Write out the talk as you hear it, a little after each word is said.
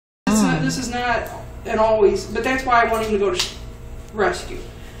this is not an always, but that's why I want him to go to rescue.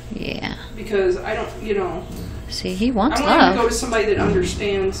 Yeah. Because I don't, you know. See, he wants love. I want him to go to love. somebody that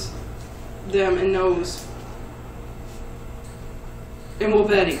understands them and knows, and will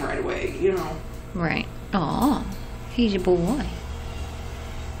vet him right away, you know. Right. Aw, he's a boy.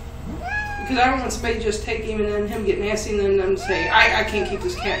 Because I don't want somebody to just take him and then him get nasty and then them say, I can't keep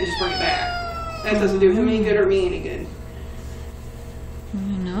this cat and just bring it back. That doesn't do him any good or me any good.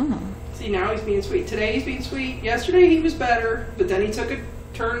 No. See, now he's being sweet. Today he's being sweet. Yesterday he was better, but then he took a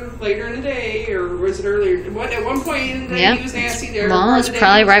turn later in the day, or was it earlier? At one point in the day he was nasty there. Well, it's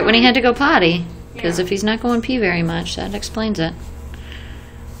probably right when he had to go potty. Because Yeah. if he's not going pee very much, that explains it.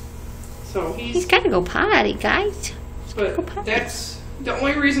 So He's got to go potty, guys. But that's the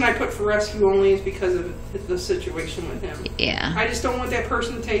only reason I put for rescue only is because of the situation with him. Yeah. I just don't want that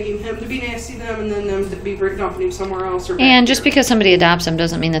person taking him to be nasty to them and then them to be dumping him somewhere else. Or And back just here. because somebody adopts him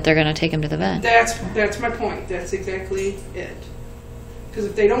doesn't mean that they're going to take him to the vet. That's my point. That's exactly it. Because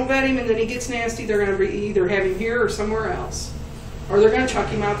if they don't vet him and then he gets nasty, they're going to either have him here or somewhere else, or they're going to chuck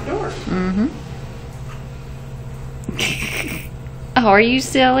him out the door. Mm-hmm. Oh, are you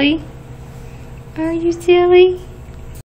silly? Are you silly?